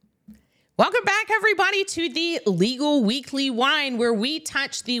Welcome back, everybody, to the Legal Weekly Wine, where we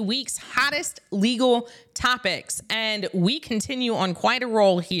touch the week's hottest legal topics. And we continue on quite a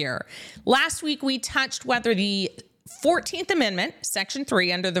roll here. Last week, we touched whether the 14th Amendment, Section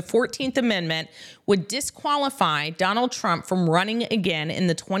 3, under the 14th Amendment, would disqualify Donald Trump from running again in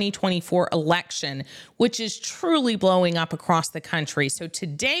the 2024 election, which is truly blowing up across the country. So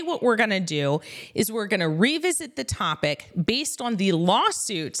today, what we're going to do is we're going to revisit the topic based on the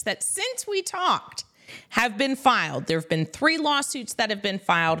lawsuits that, since we talked, have been filed. There have been 3 lawsuits that have been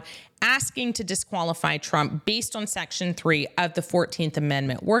filed asking to disqualify Trump based on Section 3 of the 14th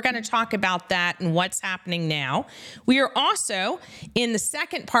Amendment. We're going to talk about that and what's happening now. We are also, in the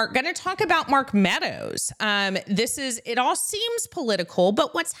second part, going to talk about Mark Meadows. It all seems political,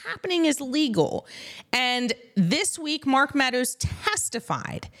 but what's happening is legal. And this week, Mark Meadows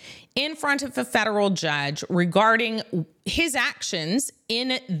testified in front of a federal judge regarding his actions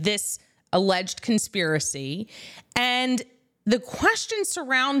in this alleged conspiracy, and the question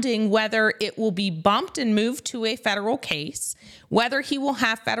surrounding whether it will be bumped and moved to a federal case, whether he will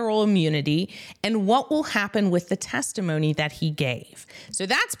have federal immunity, and what will happen with the testimony that he gave. So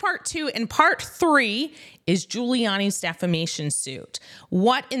that's part 2. And part 3 is Giuliani's defamation suit.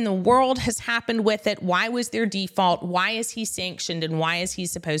 What in the world has happened with it? Why was there default? Why is he sanctioned? And why is he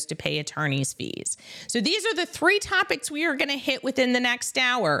supposed to pay attorney's fees? So these are the 3 topics we are going to hit within the next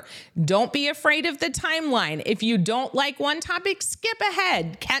hour. Don't be afraid of the timeline. If you don't like one topic, skip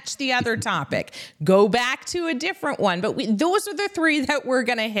ahead, catch the other topic, go back to a different one. But those are the 3 that we're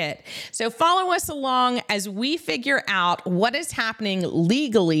going to hit. So follow us along as we figure out what is happening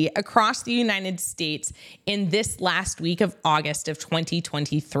legally across the United States in this last week of August of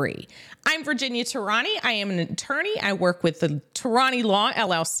 2023. I'm Virginia Tirani. I am an attorney. I work with the Tirani Law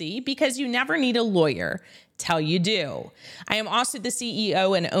LLC, because you never need a lawyer till you do. I am also the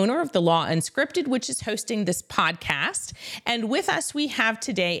CEO and owner of The Law Unscripted, which is hosting this podcast. And with us, we have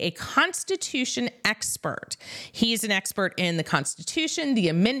today a Constitution expert. He's an expert in the Constitution, the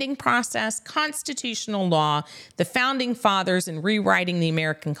amending process, constitutional law, the founding fathers, and rewriting the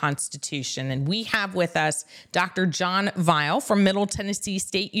American Constitution. And we have with us Dr. John Weil from Middle Tennessee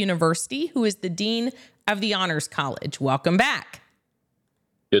State University, who is the Dean of the Honors College. Welcome back.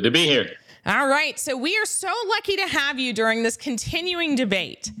 Good to be here. All right. So we are so lucky to have you during this continuing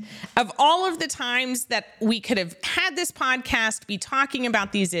debate. Of all of the times that we could have had this podcast be talking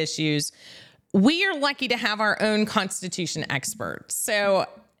about these issues, we are lucky to have our own Constitution expert. So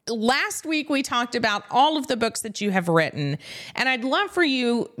last week, we talked about all of the books that you have written, and I'd love for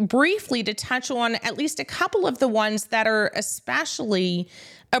you briefly to touch on at least a couple of the ones that are especially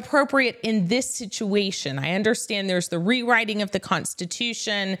appropriate in this situation. I understand there's the rewriting of the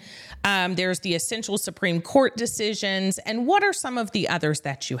Constitution, there's the essential Supreme Court decisions, and what are some of the others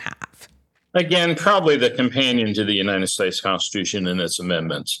that you have? Again, probably the companion to the United States Constitution and its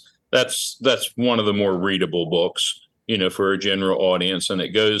amendments. That's one of the more readable books, for a general audience. And it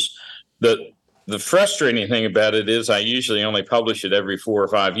goes, the frustrating thing about it is I usually only publish it every 4 or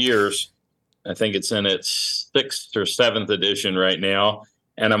 5 years. I think it's in its 6th or 7th edition right now.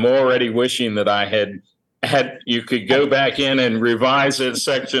 And I'm already wishing that I had you could go back in and revise it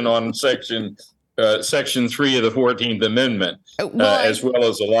section 3 of the 14th Amendment, as well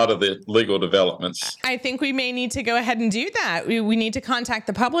as a lot of the legal developments. I think we may need to go ahead and do that. We need to contact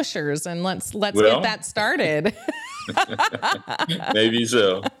the publishers and let's get that started. Maybe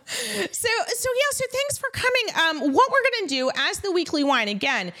so. So thanks for coming. What we're going to do as the weekly wine,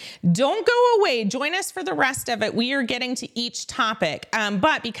 again, don't go away. Join us for the rest of it. We are getting to each topic.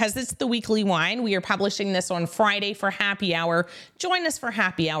 But because it's the weekly wine, we are publishing this on Friday for happy hour. Join us for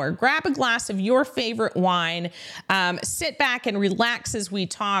happy hour. Grab a glass of your favorite wine. Sit back and relax as we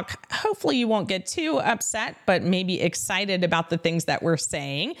talk. Hopefully you won't get too upset, but maybe excited about the things that we're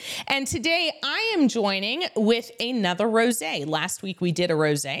saying. And today I am joining with another rosé. Last week we did a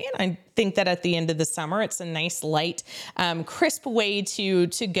rosé, and I think that at the end of the summer, it's a nice, light, crisp way to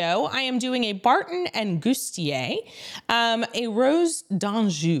go. I am doing a Barton and Goustier, a Rose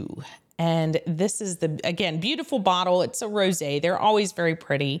d'Anjou. And this is again, beautiful bottle. It's a rosé. They're always very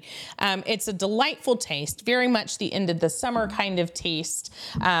pretty. It's a delightful taste, very much the end of the summer kind of taste.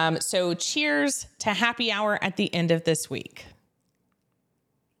 So cheers to happy hour at the end of this week.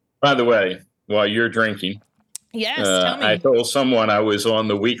 By the way, while you're drinking, yes, tell me. I told someone I was on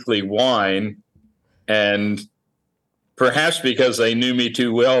the weekly wine, and Perhaps because they knew me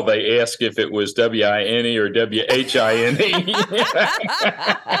too well, they asked if it was W-I-N-E or W-H-I-N-E.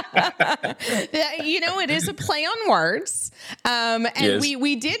 It is a play on words. And yes.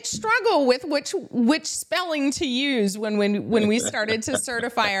 we did struggle with which spelling to use when we started to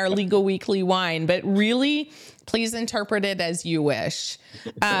certify our Legal Weekly wine. But really, please interpret it as you wish.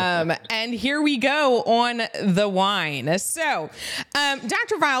 And here we go on the wine. So,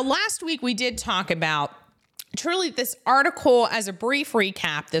 Dr. Weil, last week we did talk about truly this article. As a brief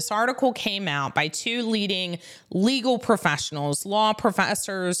recap, this article came out by two leading legal professionals, law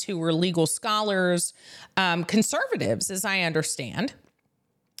professors who were legal scholars, conservatives, as I understand,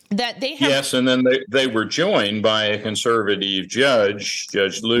 that they have. Yes, and then they were joined by a conservative judge,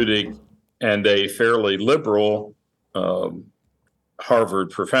 Judge Ludig, and a fairly liberal Harvard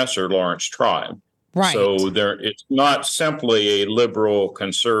professor, Lawrence Tribe. Right. So it's not simply a liberal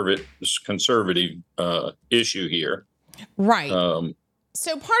conservative issue here. Right.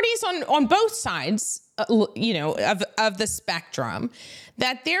 So parties on both sides, of the spectrum,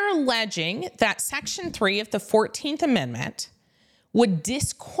 that they're alleging that Section 3 of the 14th Amendment would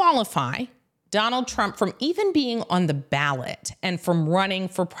disqualify Donald Trump from even being on the ballot and from running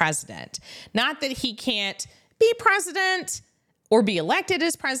for president. Not that he can't be president or be elected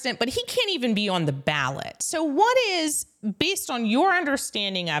as president, but he can't even be on the ballot. So what is, based on your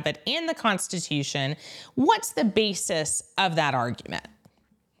understanding of it and the Constitution, what's the basis of that argument?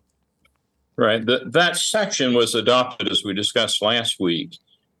 Right. That section was adopted, as we discussed last week.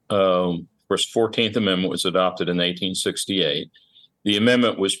 Of course, 14th Amendment was adopted in 1868. The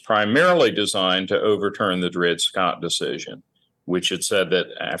amendment was primarily designed to overturn the Dred Scott decision, which had said that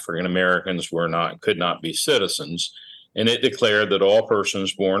African Americans could not be citizens. And it declared that all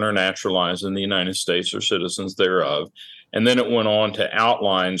persons born or naturalized in the United States are citizens thereof. And then it went on to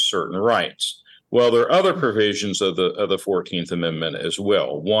outline certain rights. Well, there are other provisions of the 14th Amendment as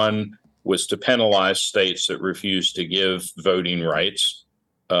well. One was to penalize states that refused to give voting rights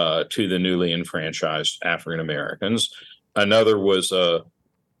to the newly enfranchised African Americans. Another was a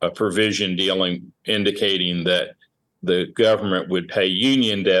provision indicating that the government would pay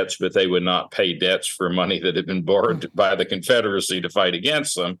Union debts, but they would not pay debts for money that had been borrowed by the Confederacy to fight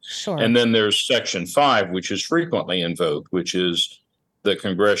against them. Sure. And then there's Section 5, which is frequently invoked, which is the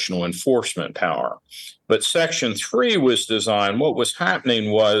congressional enforcement power. But Section 3 was designed, what was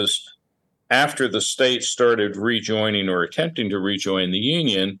happening was after the states started rejoining or attempting to rejoin the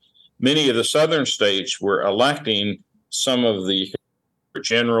Union, many of the southern states were electing some of the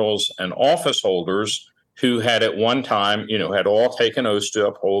generals and office holders who had at one time, had all taken oaths to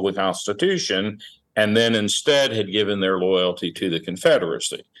uphold the Constitution, and then instead had given their loyalty to the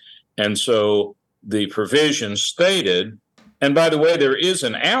Confederacy. And so the provision stated, and by the way, there is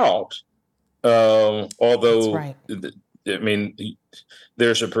an out, although, right.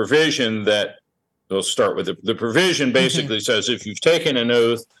 There's a provision that, we'll start with the provision basically says if you've taken an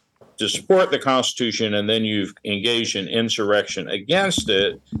oath to support the Constitution and then you've engaged in insurrection against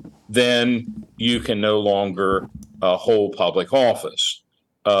it, then you can no longer hold public office.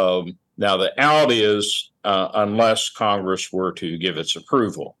 Now, the out is unless Congress were to give its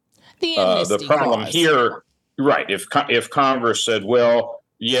approval. The problem clause here, right, if Congress said, well,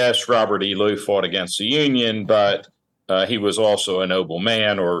 yes, Robert E. Lee fought against the Union, but he was also a noble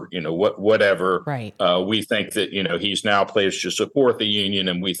man, or whatever. Right. We think that he's now pledged to support the Union,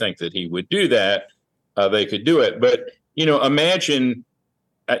 and we think that he would do that. They could do it, but imagine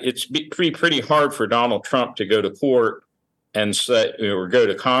it's pretty hard for Donald Trump to go to court and say, or go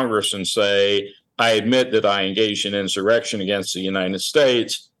to Congress and say, I admit that I engaged in insurrection against the United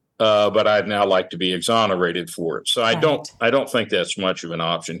States, but I'd now like to be exonerated for it. So I don't think that's much of an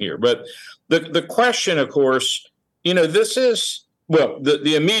option here. But the question, of course. This is,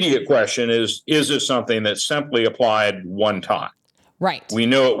 the immediate question is this something that's simply applied one time? Right. We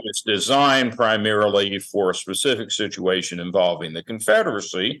know it was designed primarily for a specific situation involving the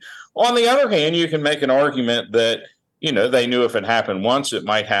Confederacy. On the other hand, you can make an argument that, they knew if it happened once, it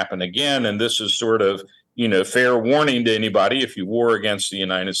might happen again. And this is sort of, fair warning to anybody. If you war against the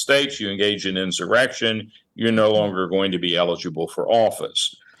United States, you engage in insurrection, you're no longer going to be eligible for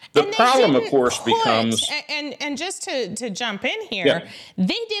office. The problem, of course, becomes... And just to jump in here,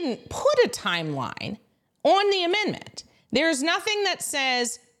 they didn't put a timeline on the amendment. There's nothing that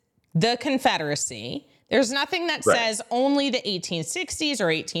says the Confederacy. There's nothing that says only the 1860s or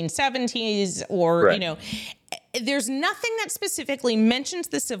 1870s or, there's nothing that specifically mentions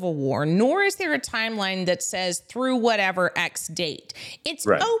the Civil War, nor is there a timeline that says through whatever X date. It's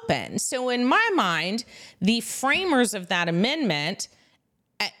open. So in my mind, the framers of that amendment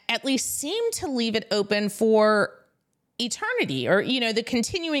at least seem to leave it open for eternity or, the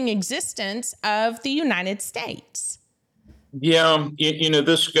continuing existence of the United States. Yeah,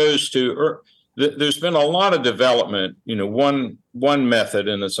 this goes to, there's been a lot of development, one method,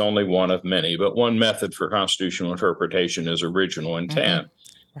 and it's only one of many, but one method for constitutional interpretation is original intent.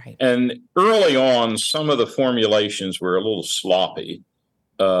 Right. And early on, some of the formulations were a little sloppy.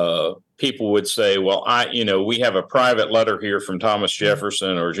 People would say, well, we have a private letter here from Thomas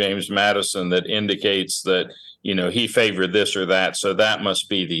Jefferson or James Madison that indicates that, he favored this or that, so that must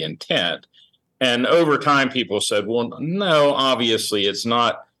be the intent. And over time, people said, well, no, obviously, it's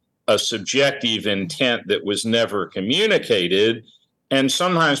not a subjective intent that was never communicated. And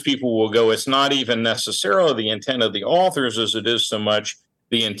sometimes people will go, it's not even necessarily the intent of the authors as it is so much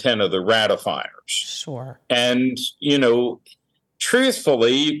the intent of the ratifiers. Sure. And,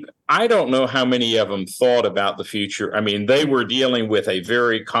 truthfully, I don't know how many of them thought about the future. I mean, they were dealing with a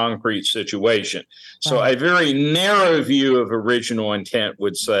very concrete situation. So Right. a very narrow view of original intent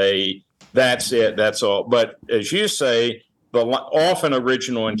would say, that's it, that's all. But as you say, often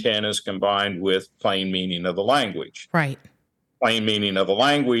original intent is combined with plain meaning of the language. Right. Plain meaning of the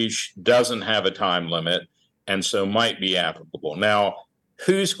language doesn't have a time limit and so might be applicable. Now,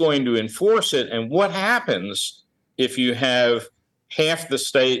 who's going to enforce it, and what happens if you have half the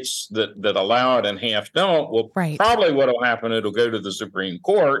states that allow it and half don't? Well, Right. Probably what will happen, it'll go to the Supreme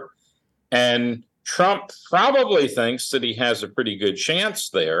Court, and Trump probably thinks that he has a pretty good chance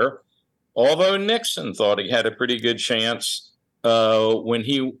there, although Nixon thought he had a pretty good chance when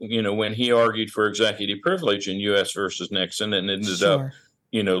he argued for executive privilege in U.S. versus Nixon and ended up,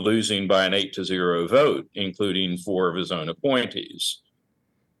 losing by an 8-0 vote, including 4 of his own appointees.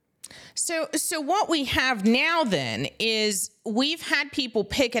 So what we have now then is we've had people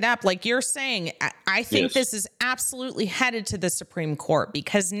pick it up, like you're saying. I think Yes. this is absolutely headed to the Supreme Court,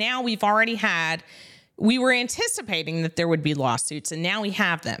 because now we were anticipating that there would be lawsuits, and now we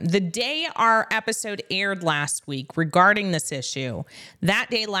have them. The day our episode aired last week regarding this issue, that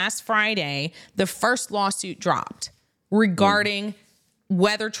day, last Friday, the first lawsuit dropped regarding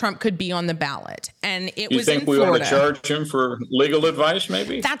whether Trump could be on the ballot. And it was in Florida. You think we ought to charge him for legal advice,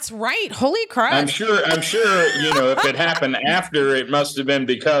 maybe? That's right. Holy crap. I'm sure, if it happened after, it must have been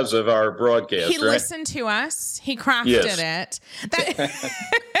because of our broadcast, He listened to us. He crafted it.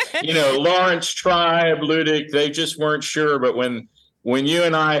 Lawrence Tribe, Ludick, they just weren't sure. But when you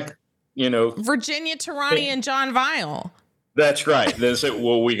and I, Virginia Tarani and John Vile. That's right. They said,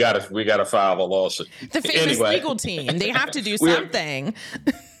 well, we got to file a lawsuit. The famous legal team. They have to do something.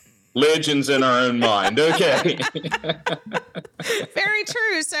 Legends in our own mind. Okay. Very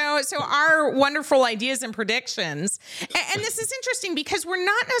true. So our wonderful ideas and predictions. And this is interesting because we're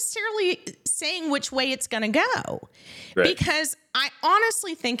not necessarily saying which way it's going to go. Right. Because I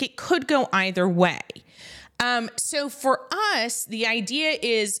honestly think it could go either way. So for us, the idea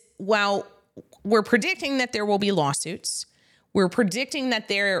is, well, we're predicting that there will be lawsuits. We're predicting that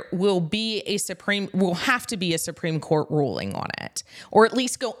there will have to be a Supreme Court ruling on it, or at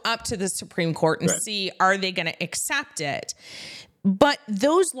least go up to the Supreme Court and see, are they going to accept it? But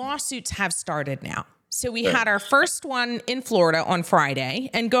those lawsuits have started now. So we had our first one in Florida on Friday,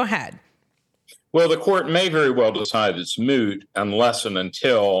 and go ahead. Well, the court may very well decide it's moot unless and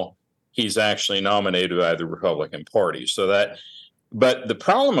until he's actually nominated by the Republican Party. But the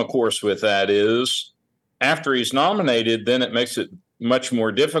problem, of course, with that is, after he's nominated, then it makes it much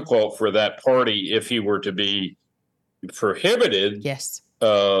more difficult for that party, if he were to be prohibited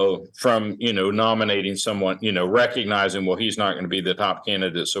from, nominating someone, recognizing, well, he's not going to be the top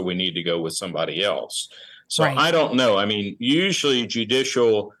candidate, so we need to go with somebody else. So I don't know. I mean, usually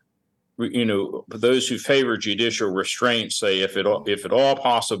judicial, those who favor judicial restraint say, if at all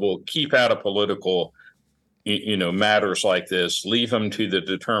possible, keep out of political matters like this, leave them to the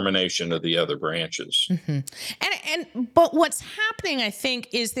determination of the other branches. Mm-hmm. But what's happening, I think,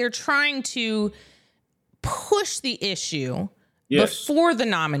 is they're trying to push the issue before the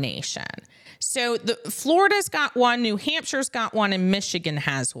nomination. So Florida's got one, New Hampshire's got one, and Michigan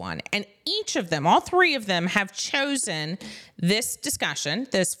has one. And each of them, all 3 of them, have chosen this discussion,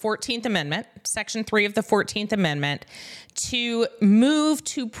 this 14th Amendment, Section 3 of the 14th Amendment, to move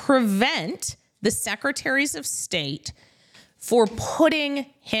to prevent the secretaries of state for putting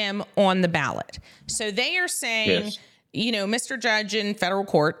him on the ballot. So they are saying, Mr. Judge in federal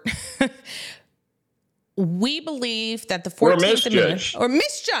court, we believe that the 14th Amendment, or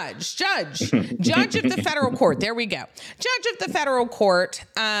misjudge, judge of the federal court. There we go. Judge of the federal court.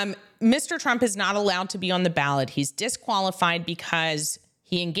 Mr. Trump is not allowed to be on the ballot. He's disqualified because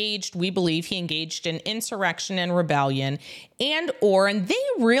we believe he engaged in insurrection and rebellion and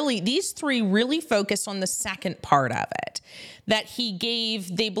these three really focus on the second part of it, that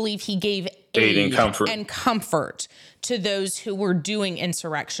they believe he gave aid and comfort to those who were doing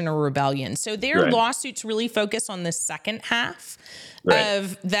insurrection or rebellion. So their lawsuits really focus on the second half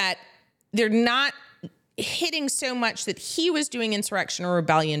of that. They're not hitting so much that he was doing insurrection or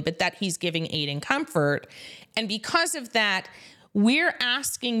rebellion, but that he's giving aid and comfort. And because of that, we're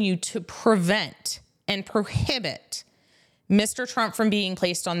asking you to prevent and prohibit Mr. Trump from being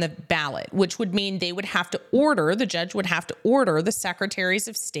placed on the ballot, which would mean the judge would have to order the secretaries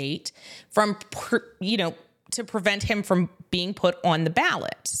of state from, to prevent him from being put on the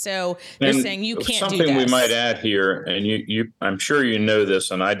ballot. So they're saying you can't do this. Something we might add here, and I'm sure you know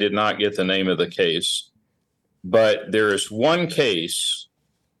this, and I did not get the name of the case, but there is one case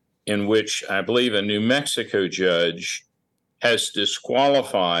in which I believe a New Mexico judge has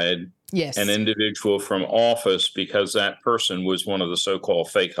disqualified an individual from office because that person was one of the so-called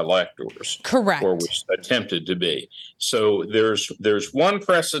fake electors. Correct. Or was attempted to be. So there's one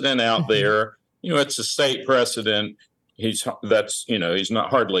precedent out there. It's a state precedent. He's not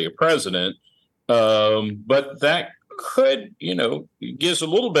hardly a president. But that could, gives a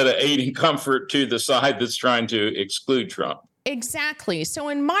little bit of aid and comfort to the side that's trying to exclude Trump. Exactly. So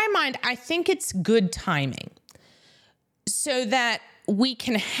in my mind, I think it's good timing so that we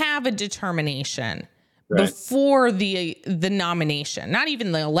can have a determination before the nomination, not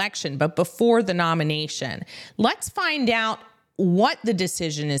even the election, but before the nomination. Let's find out what the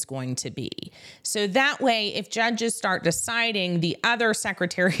decision is going to be. So that way, if judges start deciding, the other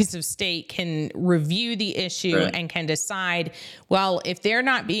secretaries of state can review the issue and can decide, well, if they're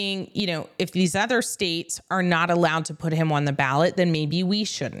not being, if these other states are not allowed to put him on the ballot, then maybe we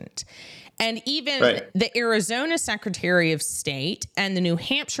shouldn't. And even the Arizona Secretary of State and the New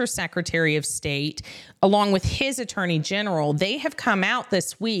Hampshire Secretary of State, along with his Attorney General, they have come out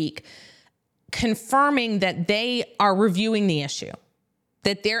this week confirming that they are reviewing the issue,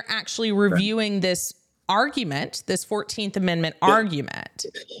 that they're actually reviewing this argument, this 14th Amendment argument.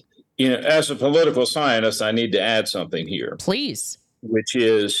 As a political scientist, I need to add something here. Please. Which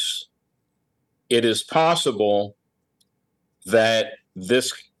is, it is possible that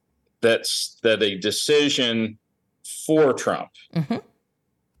that a decision for Trump,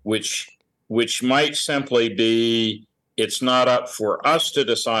 which might simply be, it's not up for us to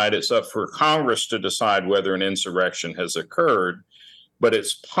decide, it's up for Congress to decide whether an insurrection has occurred, but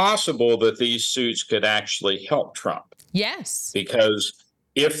it's possible that these suits could actually help Trump. Yes. Because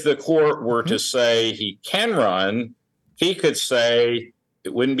if the court were to say he can run, he could say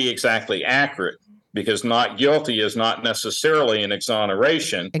it wouldn't be exactly accurate, because not guilty is not necessarily an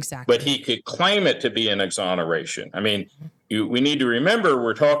exoneration. Exactly. But he could claim it to be an exoneration. I mean, we need to remember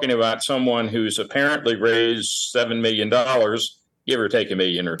we're talking about someone who's apparently raised $7 million, give or take $1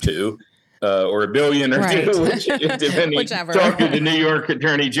 million or $2 million, or $1 billion or $2 billion, depending. Whichever. Talk to the New York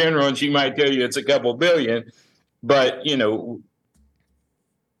Attorney General, and she might tell you it's a couple billion. But, in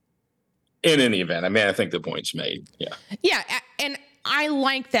any event, I think the point's made. Yeah. Yeah. And I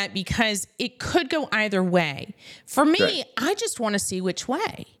like that because it could go either way. For me, I just want to see which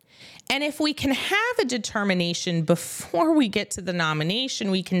way. And if we can have a determination before we get to the nomination,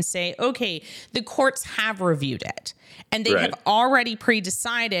 we can say, okay, the courts have reviewed it and they have already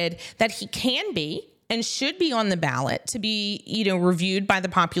pre-decided that he can be and should be on the ballot to be, reviewed by the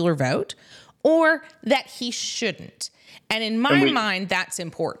popular vote, or that he shouldn't. And in my mind, that's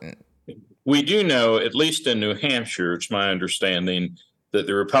important. We do know, at least in New Hampshire, it's my understanding that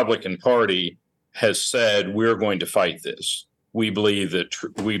the Republican Party has said, we're going to fight this. We believe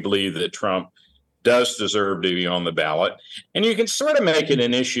that Trump does deserve to be on the ballot. And you can sort of make it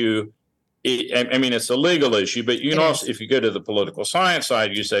an issue. It's a legal issue, but you can also, if you go to the political science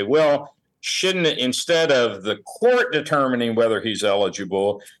side, you say, well, shouldn't it, instead of the court determining whether he's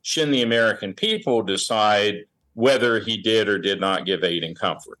eligible, shouldn't the American people decide whether he did or did not give aid and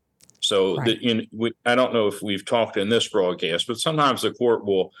comfort? So I don't know if we've talked in this broadcast, but sometimes the court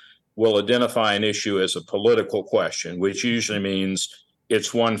will identify an issue as a political question, which usually means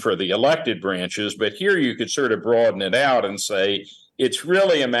it's one for the elected branches. But here you could sort of broaden it out and say it's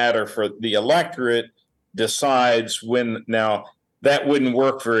really a matter for the electorate decides when. Now, that wouldn't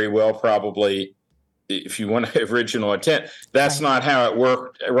work very well, probably, if you want original intent. That's not how it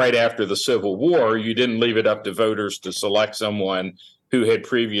worked right after the Civil War. You didn't leave it up to voters to select someone who had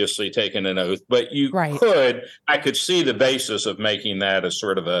previously taken an oath. But I could see the basis of making that as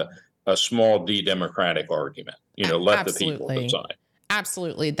sort of a small d-democratic argument. Let the people decide.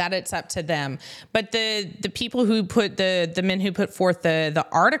 Absolutely, that it's up to them. But the people who put the men who put forth the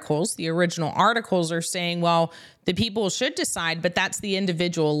articles, the original articles, are saying, well, the people should decide, but that's the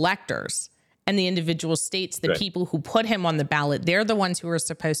individual electors and the individual states, the people who put him on the ballot. They're the ones who are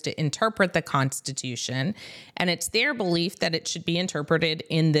supposed to interpret the Constitution, and it's their belief that it should be interpreted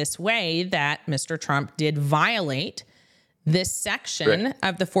in this way, that Mr. Trump did violate this section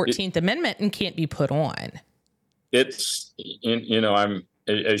of the 14th Amendment and can't be put on. It's,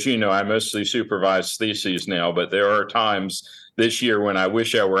 as you know, I mostly supervise theses now, but there are times this year when I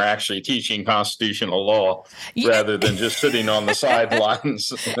wish I were actually teaching constitutional law rather than just sitting on the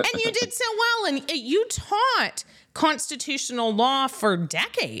sidelines. And you did so well, and you taught constitutional law for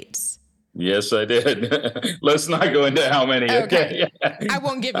decades. Yes, I did. Let's not go into how many. Okay. I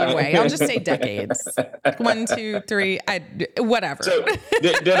won't give you away. I'll just say decades. 1, 2, 3, whatever. So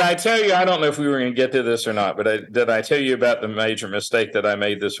did I tell you, I don't know if we were going to get to this or not, but did I tell you about the major mistake that I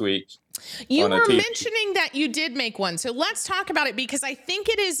made this week? You were mentioning that you did make one. So let's talk about it, because I think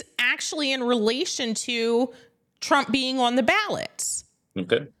it is actually in relation to Trump being on the ballots.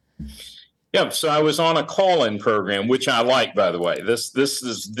 Okay. Yeah, so I was on a call-in program, which I like, by the way. This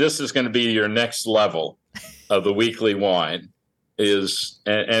is going to be your next level of the weekly wine,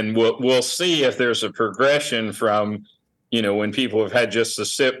 and we'll see if there's a progression from, when people have had just a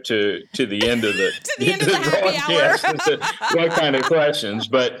sip to the end of the to the end of the happy hour. What kind of questions?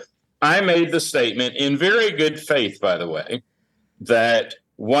 But I made the statement in very good faith, by the way, that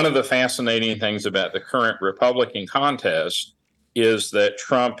one of the fascinating things about the current Republican contest is that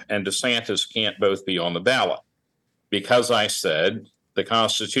Trump and DeSantis can't both be on the ballot, because I said the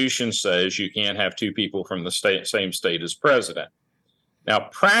Constitution says you can't have two people from the same state as president. Now,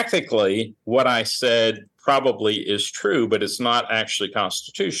 practically, what I said probably is true, but it's not actually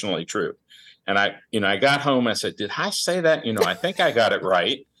constitutionally true. And I got home, I said, did I say that? I think I got it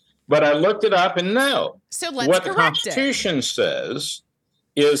right. But I looked it up, and no. So let's what correct the Constitution says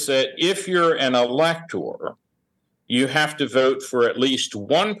is that if you're an elector, you have to vote for at least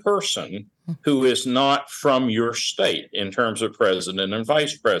one person who is not from your state in terms of president and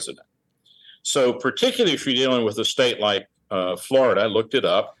vice president. So particularly if you're dealing with a state like Florida, I looked it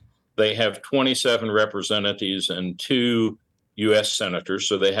up, they have 27 representatives and 2 U.S. senators,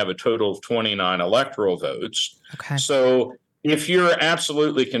 so they have a total of 29 electoral votes. Okay. So if you're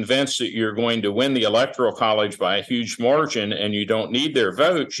absolutely convinced that you're going to win the Electoral College by a huge margin and you don't need their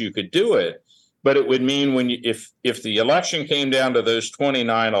votes, you could do it. But it would mean if the election came down to those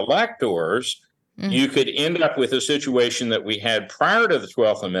 29 electors, you could end up with a situation that we had prior to the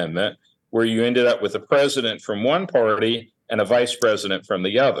 12th Amendment, where you ended up with a president from one party and a vice president from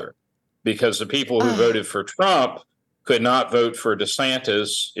the other, because the people who voted for Trump could not vote for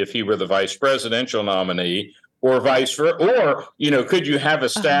DeSantis if he were the vice presidential nominee, or vice versa. Or, could you have a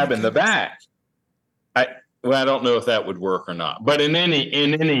stab in the back? I don't know if that would work or not. But in any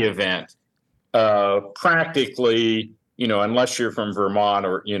event, practically, unless you're from Vermont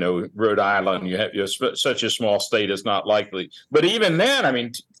or, Rhode Island, you have such a small state is not likely. But even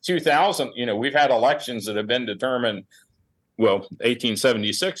then, 2000, we've had elections that have been determined,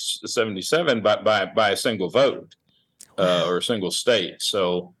 1876, 77 by a single vote or a single state.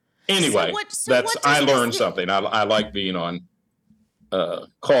 So anyway, I learned something. I like being on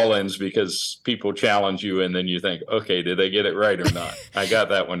call-ins, because people challenge you and then you think, okay, did they get it right or not? I got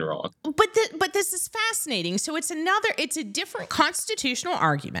that one wrong. But this is fascinating. So it's a different constitutional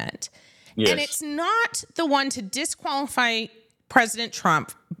argument. Yes. And it's not the one to disqualify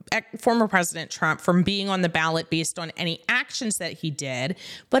former President Trump, from being on the ballot based on any actions that he did,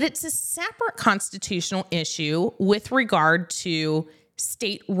 but it's a separate constitutional issue with regard to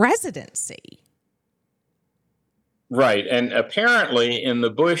state residency. Right. And apparently in the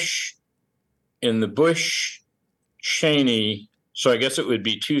Bush-Cheney, so I guess it would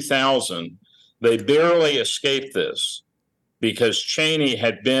be 2000, they barely escaped this, because Cheney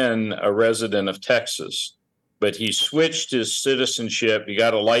had been a resident of Texas, but he switched his citizenship. He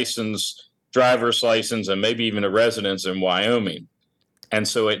got a driver's license, and maybe even a residence in Wyoming. And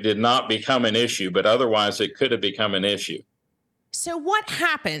so it did not become an issue, but otherwise it could have become an issue. So what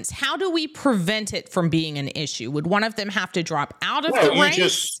happens? How do we prevent it from being an issue? Would one of them have to drop out of the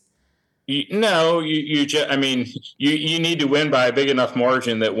race? You need to win by a big enough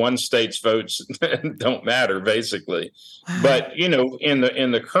margin that one state's votes don't matter, basically. Wow. But, in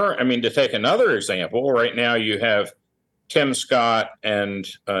the current, to take another example, right now you have Tim Scott and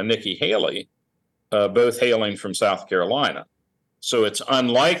Nikki Haley, both hailing from South Carolina. So it's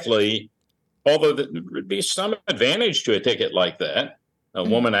unlikely, although there would be some advantage to a ticket like that, a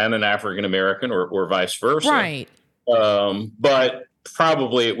woman and an African American, or vice versa. Right. But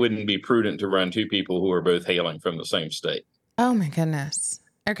probably it wouldn't be prudent to run two people who are both hailing from the same state. Oh, my goodness.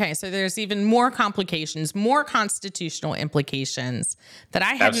 Okay, so there's even more complications, more constitutional implications that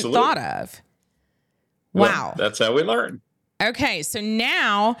I hadn't Absolutely. thought of. Wow. Wow. That's how we learn. Okay, so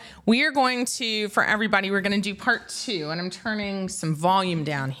now we are going to, for everybody, we're going to do part 2, and I'm turning some volume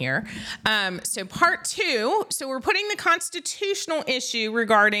down here. So part 2, so we're putting the constitutional issue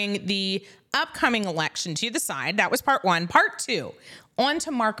regarding the upcoming election to the side. That was part 1. Part 2, on to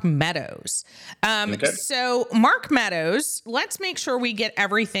Mark Meadows. Okay. So Mark Meadows, let's make sure we get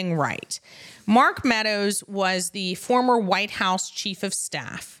everything right. Mark Meadows was the former White House chief of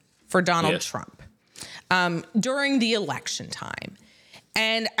staff for Donald Trump. During the election time.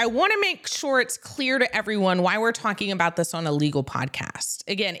 And I want to make sure it's clear to everyone why we're talking about this on a legal podcast.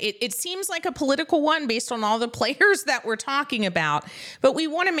 Again, it seems like a political one based on all the players that we're talking about, but we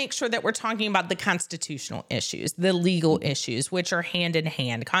want to make sure that we're talking about the constitutional issues, the legal issues, which are hand in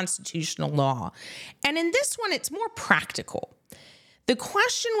hand, constitutional law. And in this one, it's more practical. The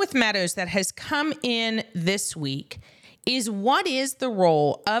question with Meadows that has come in this week is, what is the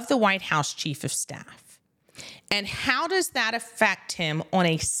role of the White House chief of staff? And how does that affect him on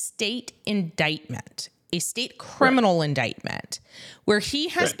a state indictment, a state criminal indictment, where he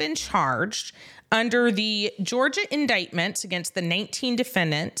has been charged under the Georgia indictments against the 19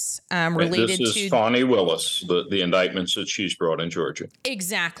 defendants related to... This is Fani Willis, the indictments that she's brought in Georgia.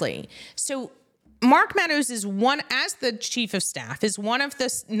 Exactly. So Mark Meadows is one, as the chief of staff, is one of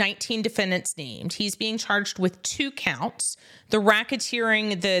the 19 defendants named. He's being charged with 2 counts, the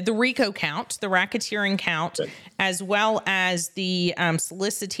racketeering, the RICO count, the racketeering count, as well as the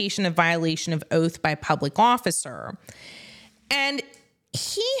solicitation of violation of oath by public officer. And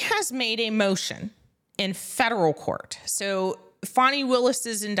he has made a motion in federal court. So Fani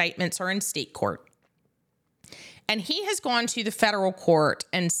Willis's indictments are in state court. And he has gone to the federal court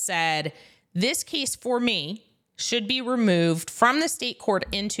and said, this case for me should be removed from the state court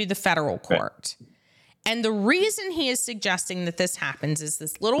into the federal court. And the reason he is suggesting that this happens is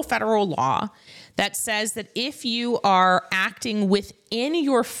this little federal law that says that if you are acting within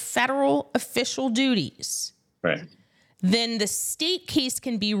your federal official duties, then the state case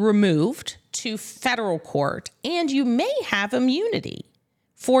can be removed to federal court, and you may have immunity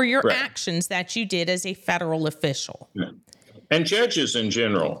for your actions that you did as a federal official. And judges in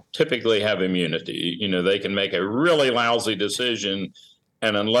general typically have immunity. You know, they can make a really lousy decision,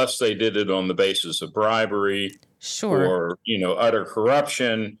 and unless they did it on the basis of bribery or, utter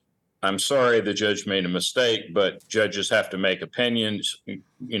corruption, I'm sorry, the judge made a mistake, but judges have to make opinions,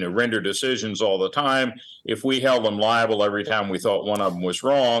 render decisions all the time. If we held them liable every time we thought one of them was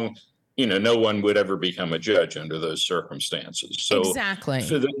wrong, no one would ever become a judge under those circumstances. So, exactly.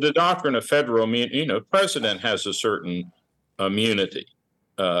 So the doctrine of federal, president has a certain immunity.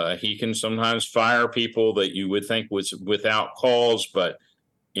 He can sometimes fire people that you would think was without cause, but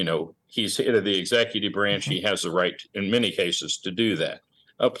he's head of the executive branch. He has the right, in many cases, to do that.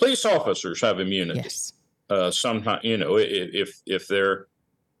 Police officers have immunity. Yes. Sometimes, if they're,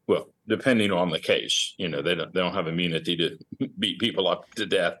 well, depending on the case, they don't have immunity to beat people up to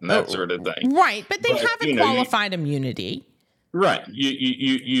death and that sort of thing. Right, but they have a qualified immunity. Right.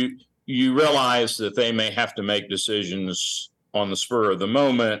 You realize that they may have to make decisions on the spur of the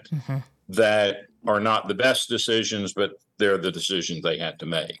moment that are not the best decisions, but they're the decisions they had to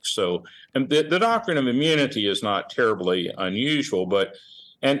make. So, and the doctrine of immunity is not terribly unusual, but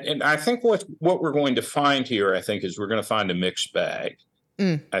and I think what we're going to find here, I think, is we're going to find a mixed bag.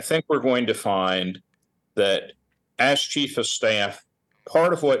 I think we're going to find that as chief of staff,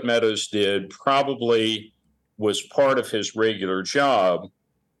 part of what Meadows did probably was part of his regular job.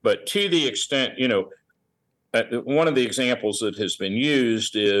 But to the extent, one of the examples that has been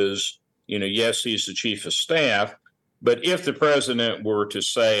used is, yes, he's the chief of staff, but if the president were to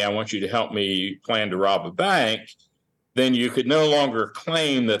say, I want you to help me plan to rob a bank, then you could no longer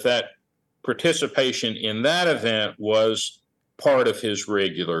claim that participation in that event was part of his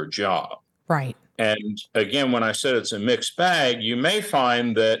regular job. Right. And again, when I said it's a mixed bag, you may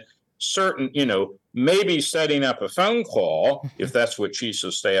find that certain, maybe setting up a phone call, if that's what chiefs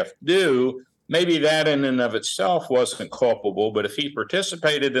of staff do, maybe that in and of itself wasn't culpable. But if he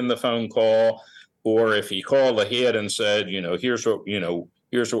participated in the phone call, or if he called ahead and said, here's what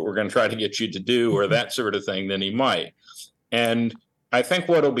we're going to try to get you to do, or that sort of thing, then he might. And I think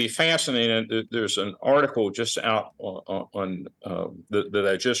what'll be fascinating, there's an article just out on that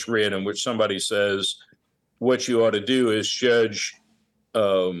I just read in which somebody says what you ought to do is judge,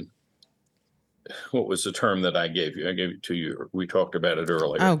 what was the term that I gave you? I gave it to you. We talked about it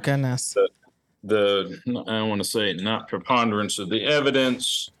earlier. Oh, goodness. I don't want to say not preponderance of the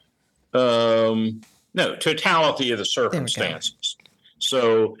evidence. No, totality of the circumstances.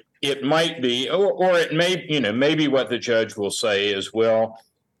 So it might be, or it may, maybe what the judge will say is, well,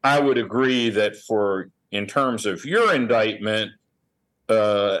 I would agree that in terms of your indictment,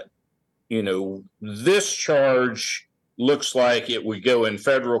 this charge looks like it would go in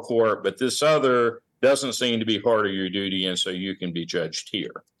federal court, but this other doesn't seem to be part of your duty, and so you can be judged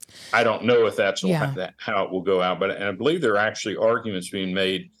here. I don't know if that's how it will go out, but I believe there are actually arguments being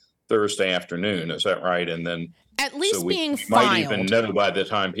made Thursday afternoon. Is that right? And then at least being filed. Might even know by the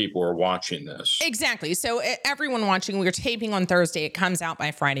time people are watching this. Exactly. So everyone watching, we're taping on Thursday. It comes out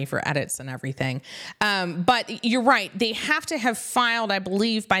by Friday for edits and everything. But you're right. They have to have filed, I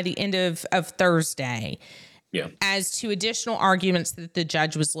believe, by the end of Thursday. Yeah. As to additional arguments that the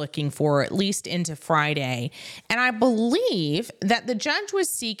judge was looking for, at least into Friday. And I believe that the judge was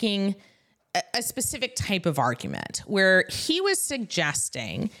seeking a specific type of argument where he was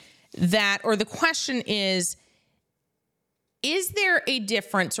suggesting that, or the question is there a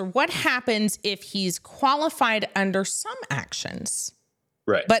difference, or what happens if he's qualified under some actions?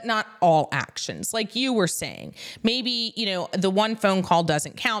 Right. But not all actions. Like you were saying, maybe, the one phone call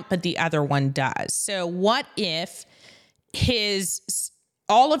doesn't count, but the other one does. So what if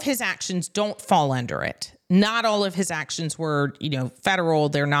all of his actions don't fall under it? Not all of his actions were, federal.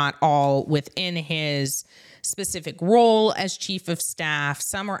 They're not all within his specific role as chief of staff.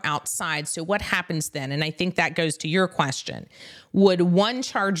 Some are outside. So what happens then? And I think that goes to your question. Would one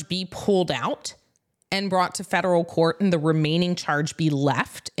charge be pulled out and brought to federal court and the remaining charge be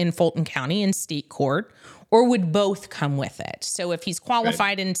left in Fulton County in state court, or would both come with it? So if he's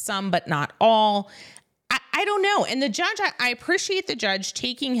qualified in some but not all, I don't know. And the judge, I appreciate the judge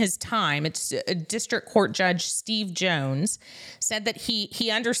taking his time. It's District Court Judge Steve Jones said that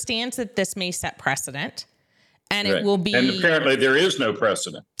he understands that this may set precedent, and it will be. And apparently there is no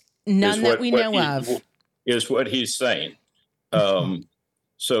precedent. None that we know of. Is what he's saying.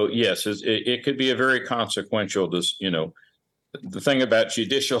 So yes, it could be a very consequential. The thing about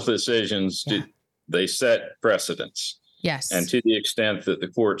judicial decisions, they set precedents. Yes. And to the extent that the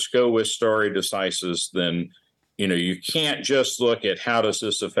courts go with stare decisis, then you can't just look at how does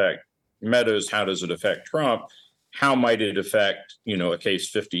this affect Meadows, how does it affect Trump, how might it affect a case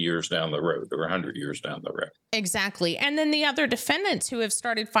 50 years down the road or 100 years down the road. Exactly. And then the other defendants who have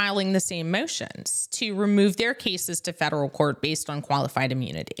started filing the same motions to remove their cases to federal court based on qualified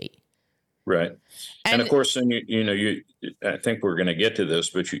immunity. Right. And of course, then I think we're going to get to this,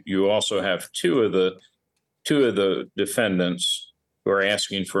 but you also have two of the defendants who are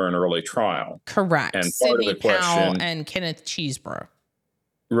asking for an early trial. Correct. And Sidney Powell and Kenneth Chesebro.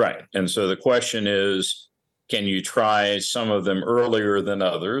 Right. And so the question is, can you try some of them earlier than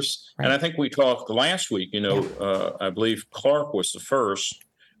others? Right. And I think we talked last week, I believe Clark was the first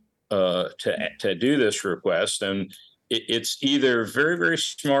to do this request. And it's either very, very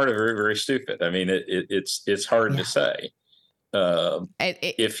smart or very, very stupid. I mean, it's hard to say.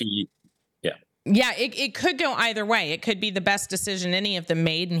 It could go either way. It could be the best decision any of them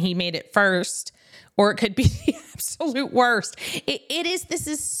made, and he made it first, or it could be the absolute worst. This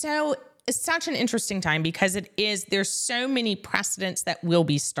is such an interesting time because there's so many precedents that will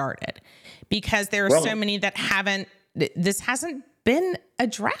be started because there are so many that this hasn't been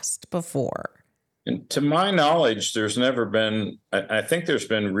addressed before. And to my knowledge, there's never been, I think there's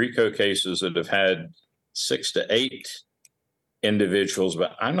been RICO cases that have had 6 to 8 individuals,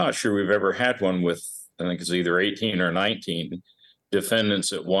 but I'm not sure we've ever had one with, I think it's either 18 or 19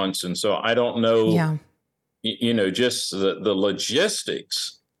 defendants at once. And so I don't know, just the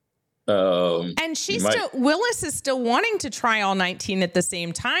logistics. And Willis is still wanting to try all 19 at the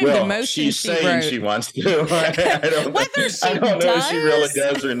same time. The motion she's saying wrote. She wants to. I don't know if she really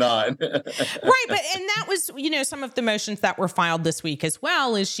does or not. Right. And that was, some of the motions that were filed this week as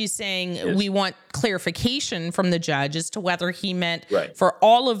well, is she's saying we want clarification from the judge as to whether he meant for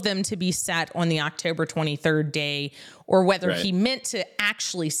all of them to be set on the October 23rd day, or whether he meant to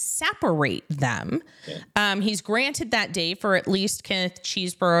actually separate them. Yeah. He's granted that day for at least Kenneth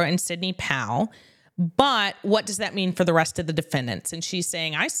Chesebro and Sidney Powell. But what does that mean for the rest of the defendants? And she's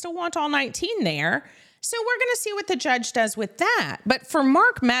saying, I still want all 19 there. So we're going to see what the judge does with that. But for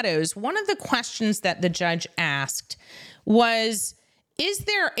Mark Meadows, one of the questions that the judge asked was, is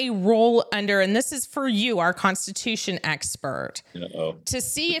there a role under, and this is for you, our Constitution expert, to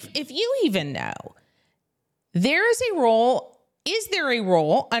see if you even know, is there a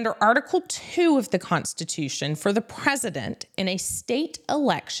role under Article 2 of the Constitution for the president in a state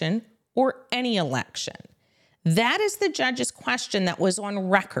election or any election? That is the judge's question that was on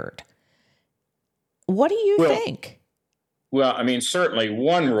record. What do you think? Well, I mean, certainly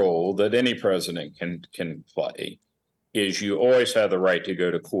one role that any president can play is you always have the right to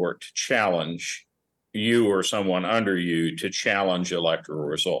go to court to challenge you or someone under you to challenge electoral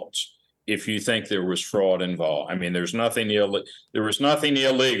results. If you think there was fraud involved, I mean, there was nothing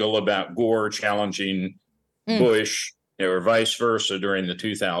illegal about Gore challenging Bush or vice versa during the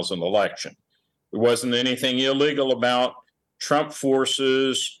 2000 election. There wasn't anything illegal about Trump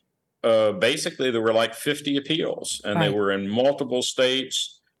forces. Basically, there were like 50 appeals, and they were in multiple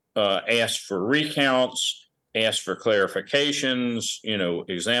states, asked for recounts, asked for clarifications,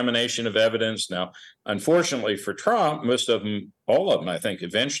 examination of evidence. Now, unfortunately for Trump, all of them, I think,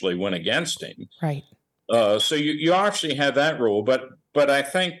 eventually went against him. Right. So you actually have that rule, but I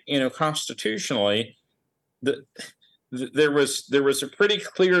think, constitutionally, there was a pretty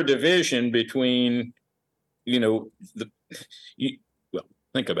clear division between,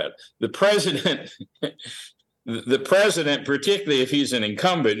 think about it. The president, particularly if he's an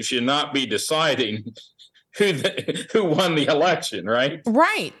incumbent, should not be deciding who won the election, right?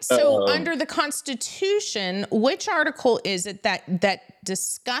 Right. So under the Constitution, which article is it that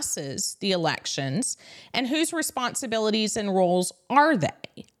discusses the elections, and whose responsibilities and roles are they?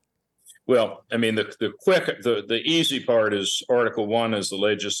 Well, I mean, the easy part is Article 1 is the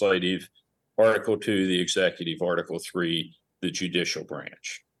legislative, Article 2 the executive, Article 3 the judicial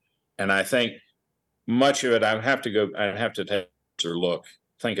branch. And I think much of it, I'd have to take a look,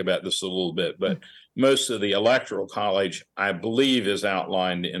 think about this a little bit, but most of the Electoral College, I believe, is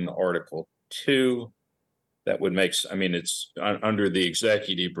outlined in Article 2. That would it's under the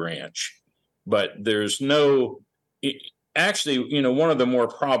executive branch. But actually, one of the more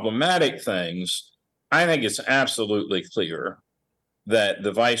problematic things, I think it's absolutely clear that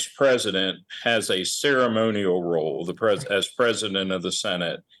the vice president has a ceremonial role, as president of the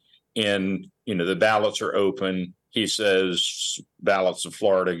Senate. The ballots are open. He says ballots of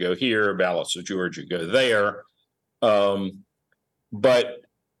Florida go here, ballots of Georgia go there. But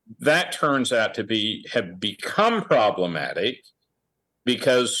that turns out to have become problematic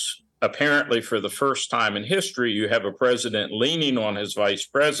because apparently for the first time in history, you have a president leaning on his vice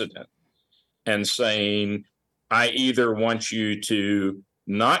president and saying, I either want you to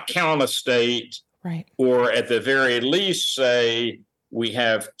not count a state, right, or at the very least say, we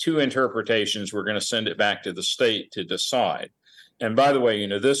have two interpretations. We're going to send it back to the state to decide. And by the way,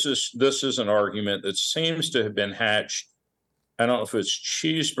 this is an argument that seems to have been hatched. I don't know if it's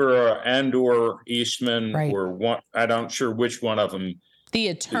Cheeseborough and or Eastman or one. I'm not sure which one of them the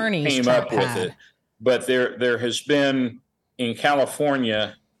attorneys came up with it. But there has been in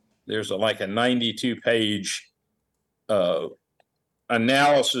California, there's a 92-page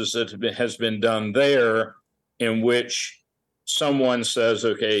analysis that has been done there, in which someone says,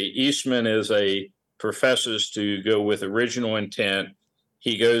 okay, Eastman professes to go with original intent.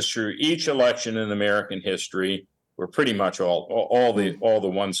 He goes through each election in American history, or pretty much all the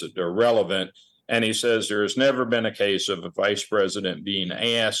ones that are relevant, and he says there has never been a case of a vice president being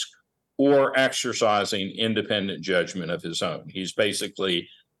asked or exercising independent judgment of his own. He's basically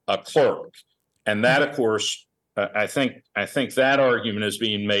a clerk, and that, of course, I think that argument is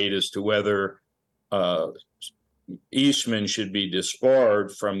being made as to whether Eastman should be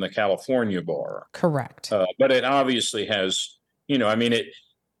disbarred from the California bar. Correct. But it obviously has,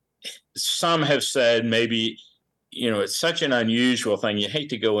 some have said maybe, it's such an unusual thing. You hate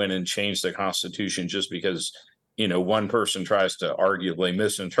to go in and change the Constitution just because, one person tries to arguably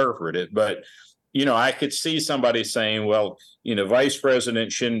misinterpret it. But, I could see somebody saying, well, vice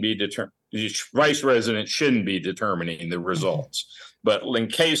president shouldn't be determining the results. But in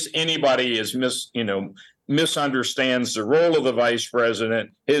case anybody is misunderstands the role of the vice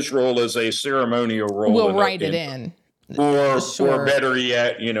president, his role is a ceremonial role. We'll write it in. Or better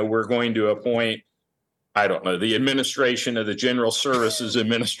yet, we're going to appoint, I don't know, the administration of the General Services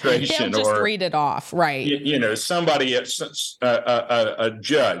Administration. They'll just read it off, right? Somebody, a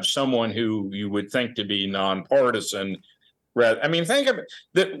judge, someone who you would think to be nonpartisan. Think of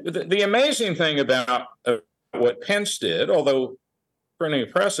the amazing thing about what Pence did, although printing a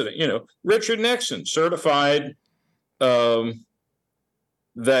precedent, Richard Nixon certified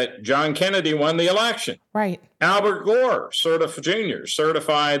that John Kennedy won the election. Right. Albert Gore Jr.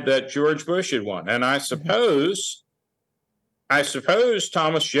 certified that George Bush had won. And I suppose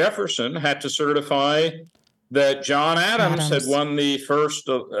Thomas Jefferson had to certify that John Adams had won the first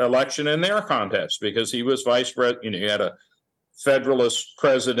election in their contest because he was vice president. You had a Federalist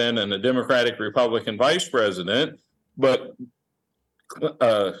president and a Democratic Republican vice president, but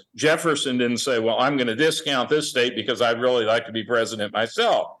Jefferson didn't say, well, I'm going to discount this state because I'd really like to be president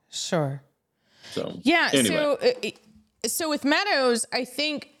myself. Sure. So yeah. anyway. So with Meadows, I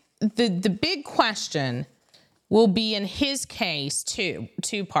think the big question will be in his case two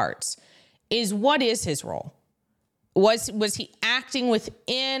parts. Is what is his role? Was he acting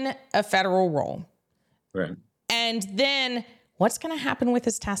within a federal role? Right. And then what's going to happen with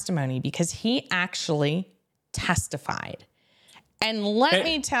his testimony? Because he actually testified. And let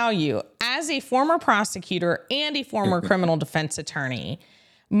me tell you, as a former prosecutor and a former criminal defense attorney,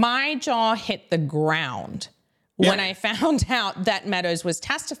 my jaw hit the ground when I found out that Meadows was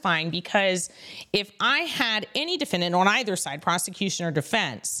testifying, because if I had any defendant on either side, prosecution or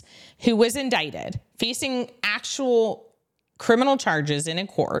defense, who was indicted, facing actual criminal charges in a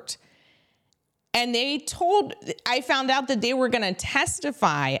court, and I found out that they were going to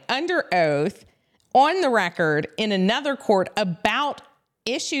testify under oath on the record in another court about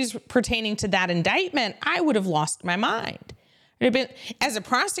issues pertaining to that indictment, I would have lost my mind. As a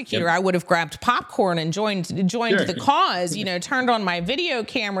prosecutor, I would have grabbed popcorn and joined the cause, turned on my video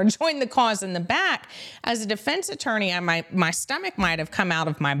camera, joined the cause in the back. As a defense attorney, my stomach might have come out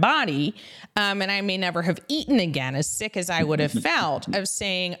of my body, and I may never have eaten again, as sick as I would have felt, of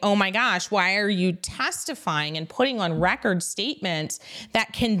saying, oh my gosh, why are you testifying and putting on record statements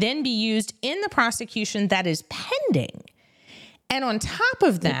that can then be used in the prosecution that is pending? And on top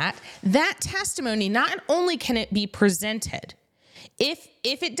of that testimony, not only can it be presented, if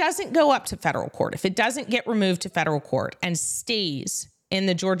it doesn't go up to federal court, if it doesn't get removed to federal court and stays in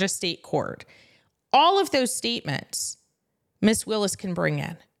the Georgia state court, all of those statements Ms. Willis can bring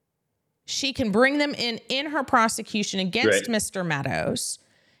in. She can bring them in her prosecution against Mr. Meadows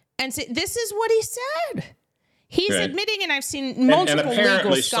and say, this is what he said. He's admitting, and I've seen multiple and apparently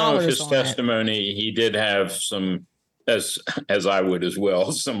legal scholars some of his testimony, he did have some, as I would as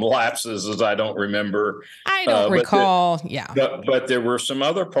well, some lapses as I don't remember. I don't recall. But there were some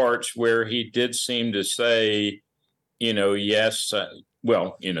other parts where he did seem to say, yes.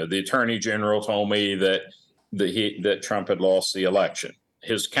 The attorney general told me that Trump had lost the election.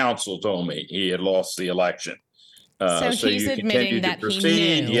 His counsel told me he had lost the election. So he's admitting that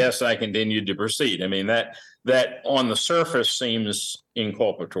he knew. Yes, I continued to proceed. I mean, that on the surface seems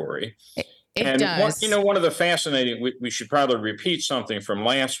inculpatory. It does. One of the fascinating, we should probably repeat something from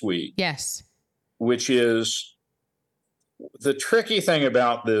last week. Yes. Which is, the tricky thing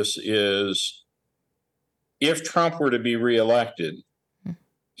about this is, if Trump were to be reelected,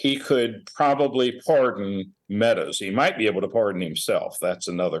 he could probably pardon Meadows. He might be able to pardon himself. That's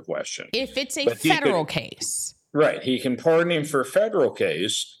another question. If it's a federal case. Right. He can pardon him for a federal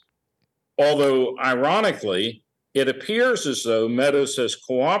case, although ironically, it appears as though Meadows has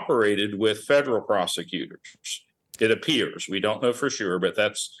cooperated with federal prosecutors. It appears. We don't know for sure, but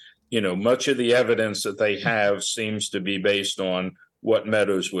that's, much of the evidence that they have seems to be based on what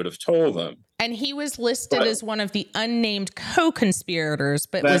Meadows would have told them. And he was listed as one of the unnamed co-conspirators,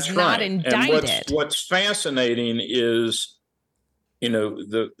 but was not indicted. And what's fascinating is,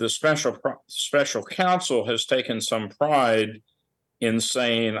 the special counsel has taken some pride in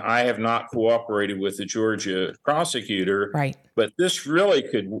saying, I have not cooperated with the Georgia prosecutor. Right. But this really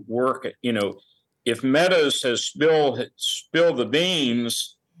could work. If Meadows has spilled the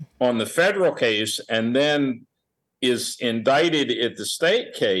beans on the federal case and then is indicted at the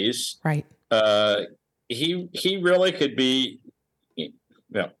state case, right? He really could be,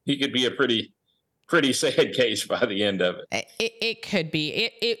 he could be a pretty sad case by the end of it. It could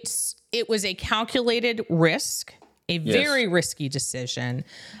be. It was a calculated risk. A very risky decision.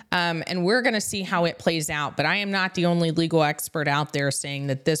 And we're going to see how it plays out. But I am not the only legal expert out there saying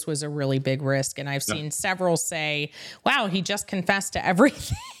that this was a really big risk. And I've seen several say, wow, he just confessed to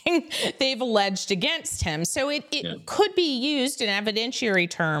everything they've alleged against him. So it could be used in evidentiary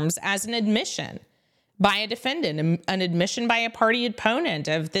terms as an admission by a defendant, an admission by a party opponent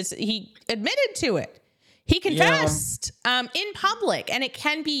of this. He admitted to it. He confessed in public, and it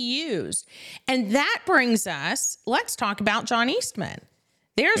can be used. And that brings us, let's talk about John Eastman.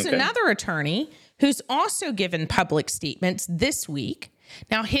 There's another attorney who's also given public statements this week.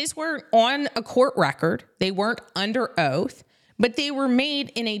 Now, his were on a court record. They weren't under oath, but they were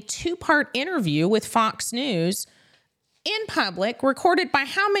made in a 2-part interview with Fox News in public, recorded by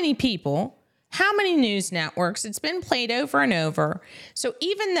how many people? How many news networks? It's been played over and over. So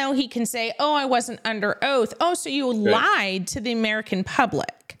even though he can say, oh, I wasn't under oath. Oh, so you lied to the American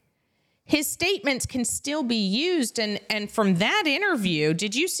public. His statements can still be used. And from that interview,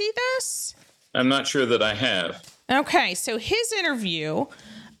 did you see this? I'm not sure that I have. Okay. So his interview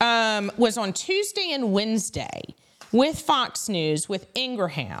was on Tuesday and Wednesday with Fox News with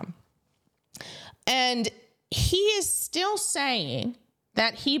Ingraham. And he is still saying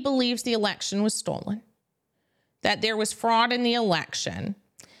that he believes the election was stolen, that there was fraud in the election.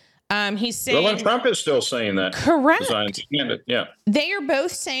 He's saying... Well, Trump is still saying that. Correct. As I understand it, yeah. They are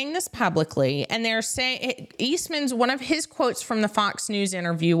both saying this publicly, and they're saying... Eastman's, one of his quotes from the Fox News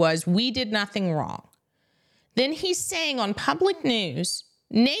interview was, "We did nothing wrong." Then he's saying on public news,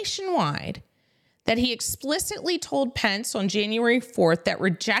 nationwide, that he explicitly told Pence on January 4th that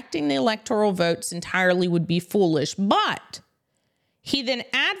rejecting the electoral votes entirely would be foolish, but he then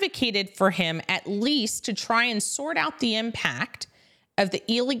advocated for him at least to try and sort out the impact of the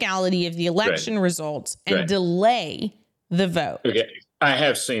illegality of the election results and delay the vote. Okay, I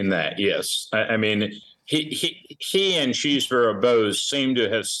have seen that. Yes, I mean he and Cheeseborough both seem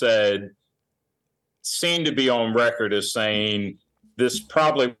to be on record as saying this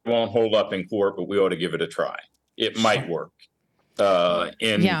probably won't hold up in court, but we ought to give it a try. It might work.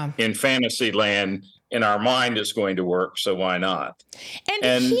 In fantasy land, in our mind, it's going to work, so why not?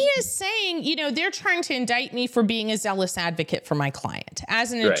 And he is saying, they're trying to indict me for being a zealous advocate for my client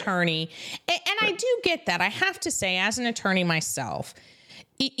as an attorney. And I do get that. I have to say, as an attorney myself,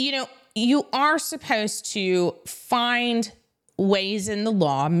 you are supposed to find ways in the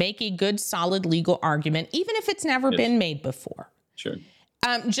law, make a good, solid legal argument, even if it's never been made before. Sure.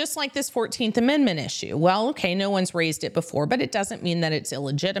 Just like this 14th Amendment issue. Well, okay, no one's raised it before, but it doesn't mean that it's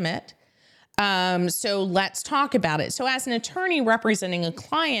illegitimate. So let's talk about it. So as an attorney representing a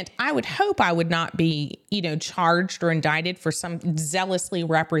client, I would hope I would not be, charged or indicted for some zealously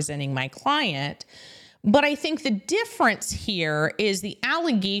representing my client. But I think the difference here is the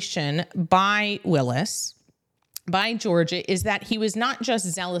allegation by Willis, by Georgia, is that he was not just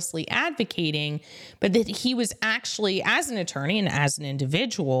zealously advocating, but that he was actually, as an attorney and as an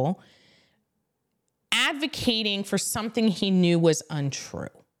individual, advocating for something he knew was untrue.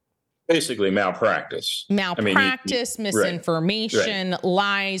 Basically malpractice. Misinformation,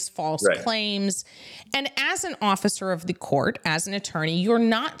 lies, false claims. And as an officer of the court, as an attorney, you're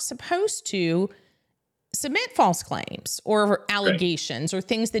not supposed to submit false claims or allegations or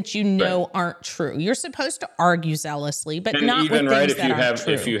things that aren't true. You're supposed to argue zealously, but and not even with things that aren't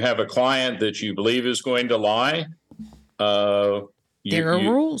true. If you have a client that you believe is going to lie, there are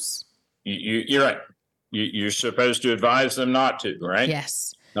rules. You're right. You're supposed to advise them not to, right?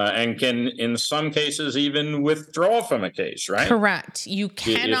 Yes. And can, in some cases, even withdraw from a case, right? Correct. You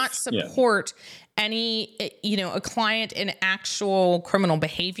cannot support any, a client in actual criminal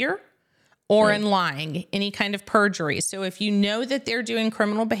behavior or in lying, any kind of perjury. So if you know that they're doing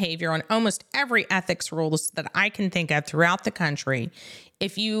criminal behavior on almost every ethics rules that I can think of throughout the country,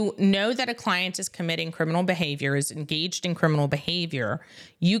 if you know that a client is committing criminal behavior, is engaged in criminal behavior,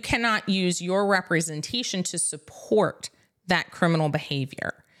 you cannot use your representation to support that criminal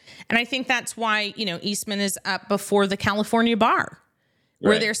behavior. And I think that's why, Eastman is up before the California bar,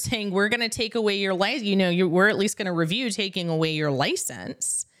 where they're saying, we're going to take away your license. We're at least going to review taking away your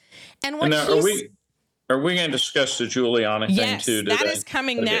license. And what are we going to discuss the Giuliani thing too today? That is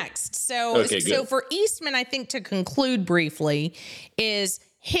coming next. So for Eastman, I think to conclude briefly is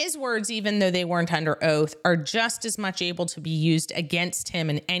his words, even though they weren't under oath, are just as much able to be used against him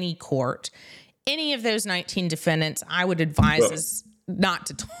in any court. Any of those 19 defendants, I would advise is not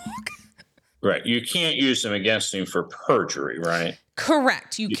to talk. Right. You can't use them against him for perjury, right?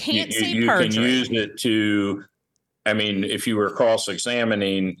 Correct. You can't say perjury. You can use it to, if you were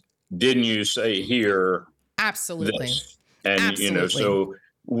cross-examining, didn't you say here? Absolutely. This? And, so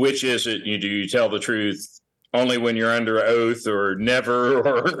which is it? Do you tell the truth only when you're under oath or never,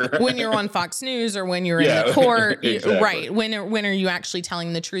 or when you're on Fox News or when you're in the court, exactly. Right. When are you actually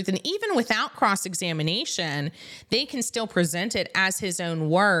telling the truth? And even without cross-examination, they can still present it as his own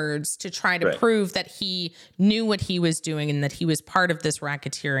words to try to prove that he knew what he was doing and that he was part of this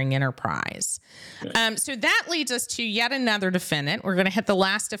racketeering enterprise. So that leads us to yet another defendant. We're going to hit the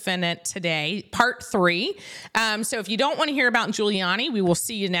last defendant today, part 3. So if you don't want to hear about Giuliani, we will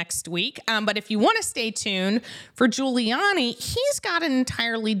see you next week. But if you want to stay tuned, for Giuliani, he's got an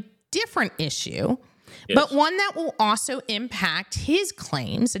entirely different issue, but one that will also impact his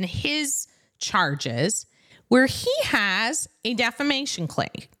claims and his charges, where he has a defamation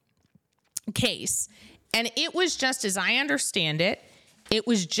case. And it was just, as I understand it, it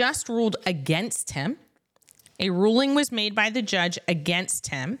was just ruled against him. A ruling was made by the judge against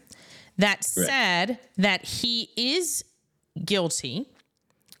him that said that he is guilty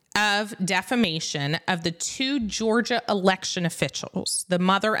of defamation of the 2 Georgia election officials, the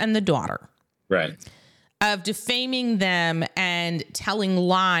mother and the daughter. Right. Of defaming them and telling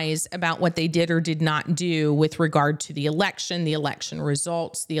lies about what they did or did not do with regard to the election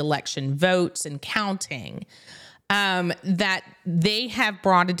results, the election votes, and counting. that they have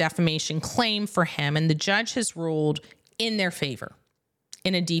brought a defamation claim for him, and the judge has ruled in their favor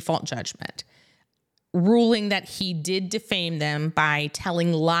in a default judgment, ruling that he did defame them by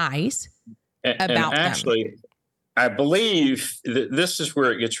telling lies about actually, them. I believe that this is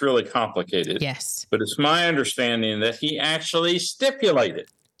where it gets really complicated. Yes. But it's my understanding that he actually stipulated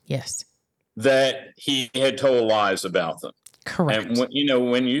Yes. that he had told lies about them. Correct. And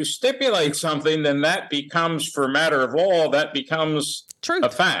when you stipulate something, then that becomes, for a matter of law, that becomes Truth. a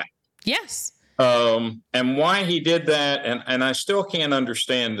fact. Yes. And why he did that, and I still can't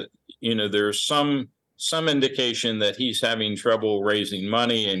understand that, there's some indication that he's having trouble raising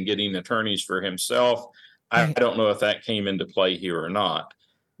money and getting attorneys for himself. Right. I don't know if that came into play here or not.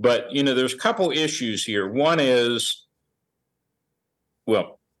 But, there's a couple issues here. One is,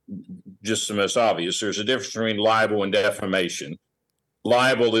 well, just the most obvious. There's a difference between libel and defamation.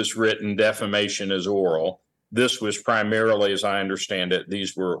 Libel is written, defamation is oral. This was primarily, as I understand it,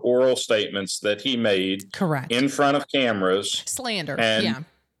 these were oral statements that he made. Correct. In front of cameras. Slander. Yeah.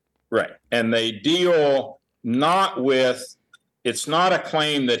 Right. And they deal not with, it's not a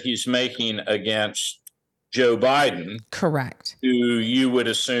claim that he's making against Joe Biden. Correct. Who you would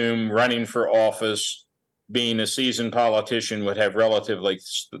assume, running for office, being a seasoned politician, would have relatively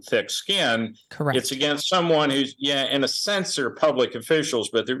thick skin. Correct. It's against someone who's, in a sense, they're public officials,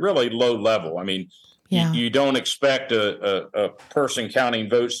 but they're really low level. I mean, you don't expect a person counting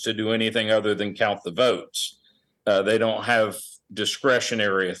votes to do anything other than count the votes. They don't have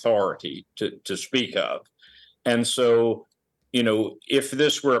discretionary authority to speak of. And so, if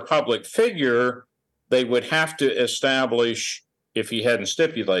this were a public figure, they would have to establish, if he hadn't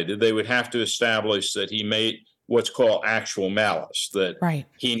stipulated, they would have to establish that he made what's called actual malice, that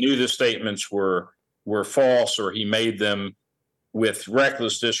he knew the statements were false, or he made them with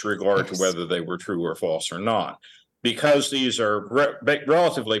reckless disregard to whether they were true or false or not. Because these are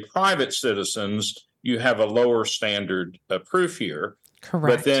relatively private citizens, you have a lower standard of proof here.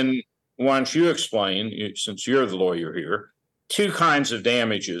 Correct. But then, why don't you explain, since you're the lawyer here, two kinds of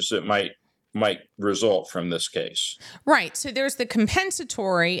damages that might result from this case. Right. So there's the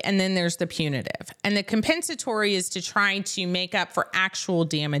compensatory and then there's the punitive. And the compensatory is to try to make up for actual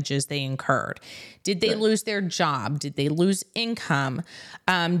damages they incurred. Did they lose their job? Did they lose income?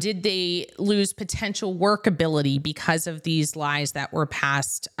 Did they lose potential workability because of these lies that were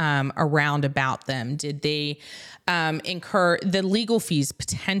passed around about them? Did they incur the legal fees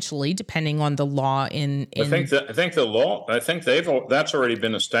potentially, depending on the law? I think the law. I think that's already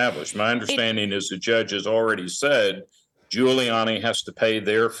been established. My understanding is the judge has already said Giuliani has to pay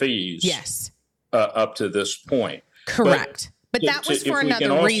their fees. Yes. Up to this point. Correct. But that was for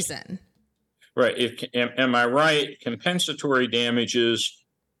another reason. Right. Am I right? Compensatory damages.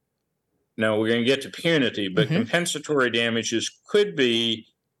 Now we're going to get to punity, but compensatory damages could be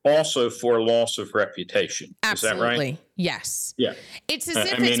also for loss of reputation. Absolutely. Is that right? Yes. Yeah. It's as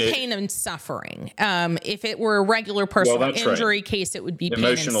if it's pain and suffering. If it were a regular personal injury case, it would be pain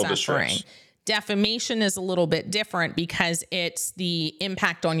and suffering. Distress. Defamation is a little bit different because it's the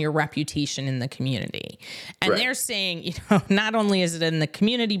impact on your reputation in the community. And they're saying, not only is it in the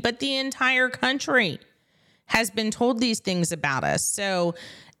community, but the entire country has been told these things about us. So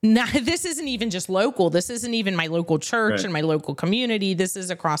now, this isn't even just local. This isn't even my local church and my local community. This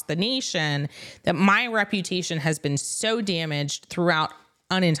is across the nation, that my reputation has been so damaged throughout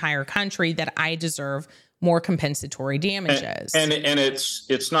an entire country that I deserve more compensatory damages. And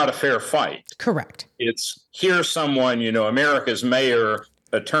it's not a fair fight. Correct. It's here's someone, America's mayor,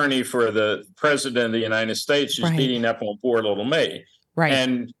 attorney for the president of the United States, who's beating up on poor little me. Right.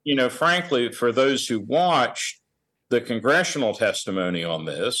 And, frankly, for those who watched the congressional testimony on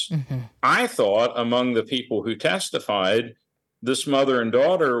this, I thought among the people who testified, this mother and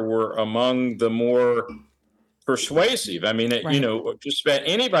daughter were among the more persuasive. I mean, just about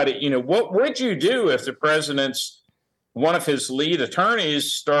anybody, what would you do if the president's, one of his lead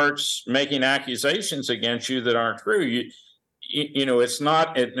attorneys starts making accusations against you that aren't true? It's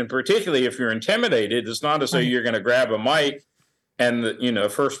not, and particularly if you're intimidated, it's not as though you're going to grab a mic and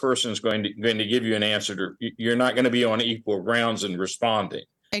the first person is going to give you an answer. You're not going to be on equal grounds in responding.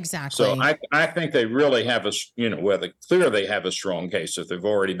 Exactly. So I think they really have they have a strong case if they've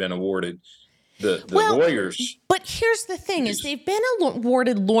already been awarded the lawyers. But here's the thing: is they've been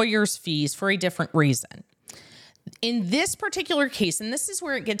awarded lawyers' fees for a different reason. In this particular case, and this is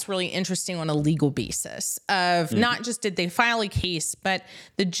where it gets really interesting on a legal basis of not just did they file a case, but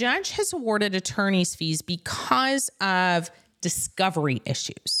the judge has awarded attorneys' fees because of discovery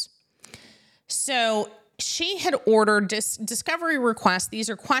issues. So she had ordered discovery requests. These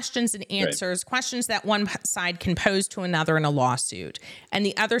are questions and answers, questions that one side can pose to another in a lawsuit, and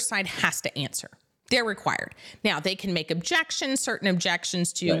the other side has to answer. They're required. Now, they can make objections, certain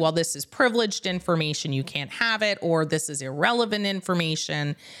objections to, well, this is privileged information, you can't have it, or this is irrelevant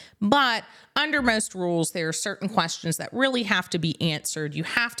information. But under most rules, there are certain questions that really have to be answered. You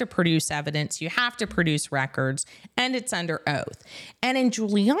have to produce evidence, you have to produce records, and it's under oath. And in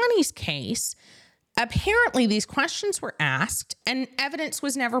Giuliani's case, apparently these questions were asked and evidence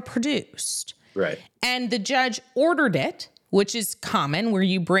was never produced. Right. And the judge ordered it, which is common, where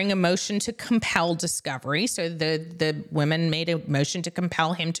you bring a motion to compel discovery. So the women made a motion to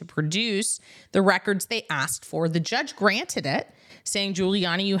compel him to produce the records they asked for. The judge granted it, saying,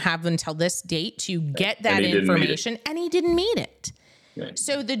 Giuliani, you have until this date to get that information, and he didn't meet it. Right.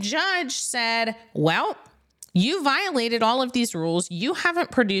 So the judge said, well, you violated all of these rules. You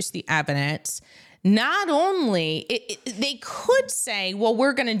haven't produced the evidence. Not only, they could say, well,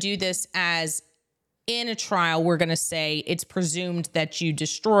 we're going to do this as in a trial, we're going to say it's presumed that you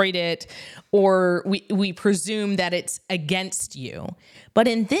destroyed it, or we presume that it's against you. But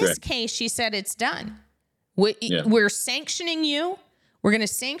in this case, she said it's done. We're sanctioning you. We're going to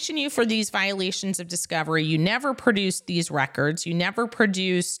sanction you for these violations of discovery. You never produced these records. You never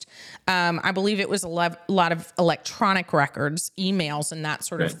produced, I believe it was a lot of electronic records, emails and that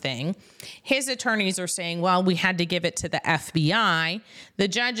sort of thing. His attorneys are saying, well, we had to give it to the FBI. The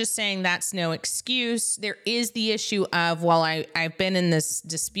judge is saying that's no excuse. There is the issue of, well, I've been in this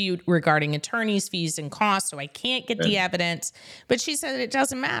dispute regarding attorney's fees and costs, so I can't get the evidence. But she said it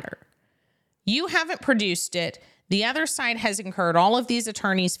doesn't matter. You haven't produced it. The other side has incurred all of these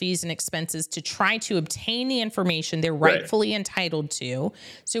attorney's fees and expenses to try to obtain the information they're rightfully entitled to.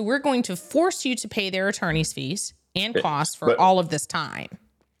 So we're going to force you to pay their attorney's fees and costs for all of this time.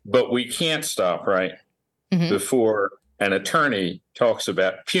 But we can't stop, right? Before an attorney talks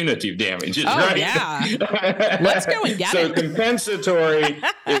about punitive damages, right? Yeah. Let's go and get it. So compensatory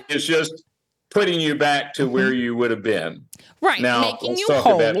is just putting you back to where you would have been. Right. Now, making let's you talk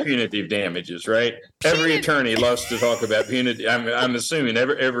whole. about punitive damages, right? Every attorney loves to talk about punitive. I'm assuming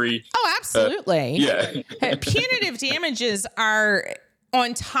every. Oh, absolutely. Yeah. Punitive damages are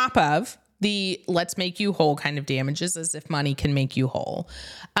on top of the let's make you whole kind of damages, as if money can make you whole.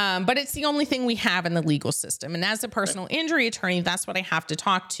 But it's the only thing we have in the legal system. And as a personal injury attorney, that's what I have to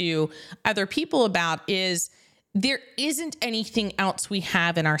talk to other people about is there isn't anything else we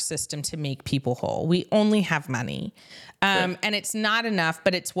have in our system to make people whole. We only have money. And it's not enough,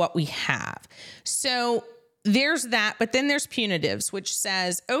 but it's what we have. So there's that, but then there's punitives, which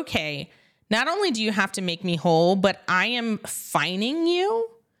says, okay, not only do you have to make me whole, but I am fining you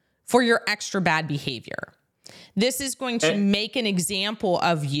for your extra bad behavior. This is going to make an example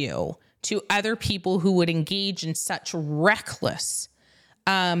of you to other people who would engage in such reckless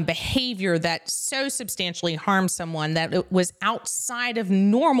behavior that so substantially harms someone that it was outside of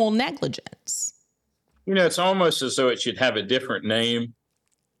normal negligence. You know, it's almost as though it should have a different name,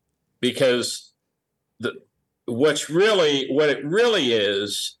 because what it really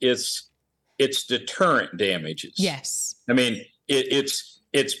is, it's deterrent damages. Yes. I mean, it's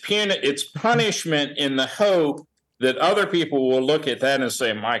punishment in the hope that other people will look at that and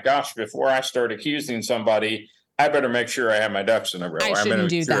say, my gosh, before I start accusing somebody, I better make sure I have my ducks in a row. I shouldn't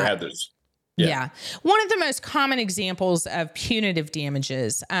do that. I have this. Yeah. One of the most common examples of punitive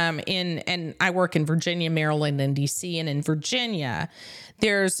damages and I work in Virginia, Maryland, and DC, and in Virginia,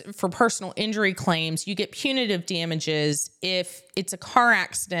 there's for personal injury claims, you get punitive damages if it's a car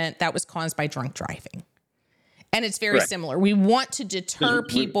accident that was caused by drunk driving. And it's very similar. We want to deter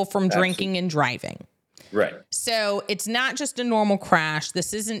people from drinking and driving. Right. So it's not just a normal crash.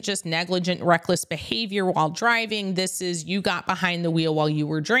 This isn't just negligent, reckless behavior while driving. This is you got behind the wheel while you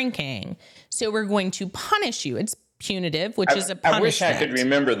were drinking. So we're going to punish you. It's punitive, which is a punishment. I wish I could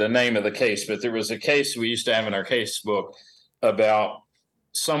remember the name of the case, but there was a case we used to have in our case book about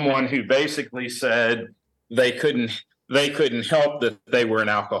someone who basically said they couldn't help that they were an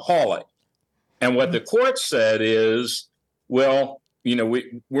alcoholic. And what the court said is, well, you know,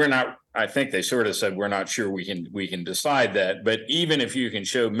 we're not. I think they sort of said we're not sure we can decide that. But even if you can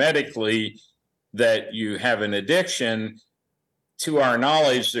show medically that you have an addiction, to our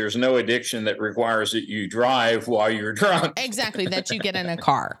knowledge, there's no addiction that requires that you drive while you're drunk. Exactly, that you get in a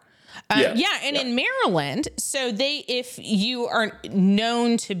car. In Maryland, so if you are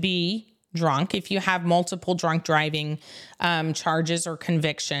known to be drunk, if you have multiple drunk driving charges or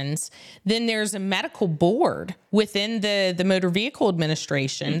convictions, then there's a medical board within the Motor Vehicle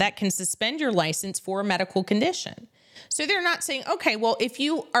Administration that can suspend your license for a medical condition. So they're not saying, okay, well, if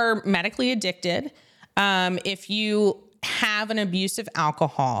you are medically addicted, If you have an abuse of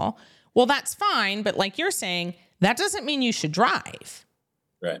alcohol, well, that's fine. But like you're saying, that doesn't mean you should drive.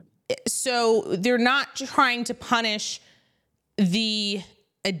 Right. So they're not trying to punish the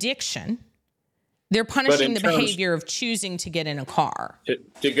addiction. They're punishing the behavior of choosing to get in a car.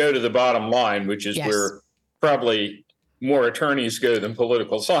 To go to the bottom line, which is where probably more attorneys go than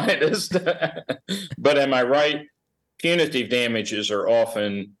political scientists. But am I right? Punitive damages are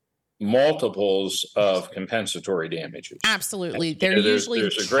often multiples of compensatory damages. Absolutely. They're usually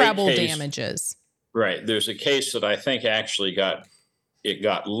treble damages. Right. There's a case that I think actually got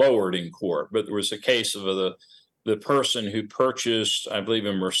lowered in court, but there was a case of the person who purchased, I believe,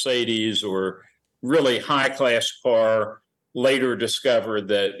 a Mercedes or really high-class car, later discovered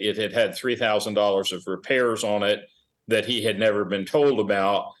that it had $3,000 of repairs on it that he had never been told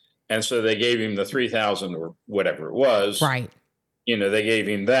about. And so they gave him the $3,000 or whatever it was. Right. They gave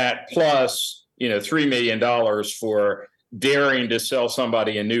him that plus, $3 million for daring to sell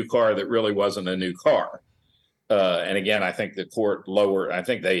somebody a new car that really wasn't a new car. And again, I think the court lowered. I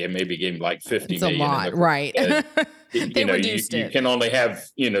think they maybe gave him like $50 million. It's a lot, right? They reduced it. You can only have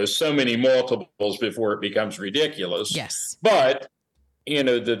so many multiples before it becomes ridiculous. Yes. But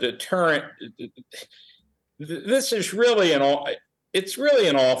the deterrent. This is really it's really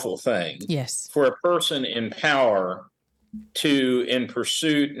an awful thing. Yes. For a person in power to, in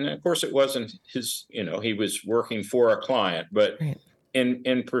pursuit, and of course it wasn't his. He was working for a client, but. Right.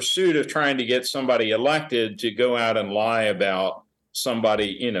 In pursuit of trying to get somebody elected, to go out and lie about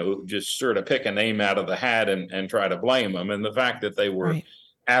somebody, just sort of pick a name out of the hat and try to blame them. And the fact that they were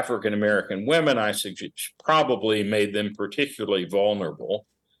African-American women, I suggest, probably made them particularly vulnerable,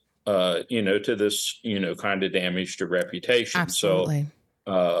 to this, kind of damage to reputation. Absolutely.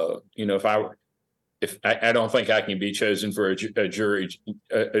 So, if I don't think I can be chosen for a jury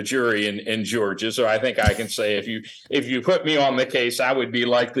in Georgia, so I think I can say if you put me on the case, I would be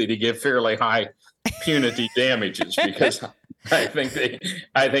likely to give fairly high punitive damages because I think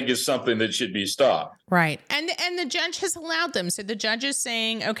it's something that should be stopped. Right, and the judge has allowed them. So the judge is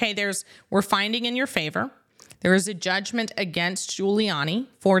saying, okay, we're finding in your favor. There is a judgment against Giuliani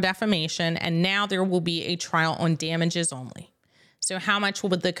for defamation, and now there will be a trial on damages only. So how much will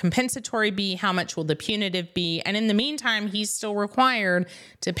the compensatory be? How much will the punitive be? And in the meantime, he's still required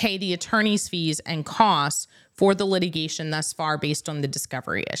to pay the attorney's fees and costs for the litigation thus far based on the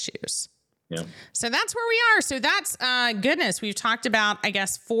discovery issues. Yeah. So that's where we are. So that's goodness. We've talked about, I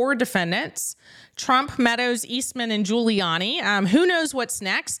guess, 4 defendants: Trump, Meadows, Eastman, and Giuliani. Who knows what's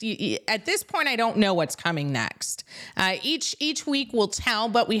next? At this point, I don't know what's coming next. Each week will tell,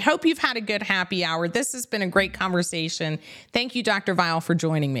 but we hope you've had a good happy hour. This has been a great conversation. Thank you, Dr. Vial, for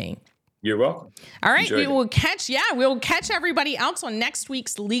joining me. You're welcome. All right. We'll catch everybody else on next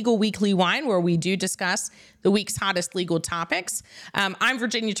week's Legal Weekly Wine, where we do discuss the week's hottest legal topics. I'm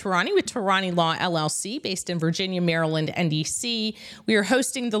Virginia Tarani with Tarani Law LLC, based in Virginia, Maryland, and DC. We are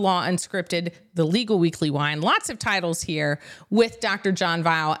hosting the Law Unscripted, the Legal Weekly Wine. Lots of titles here with Dr. John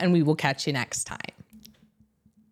Vial, and we will catch you next time.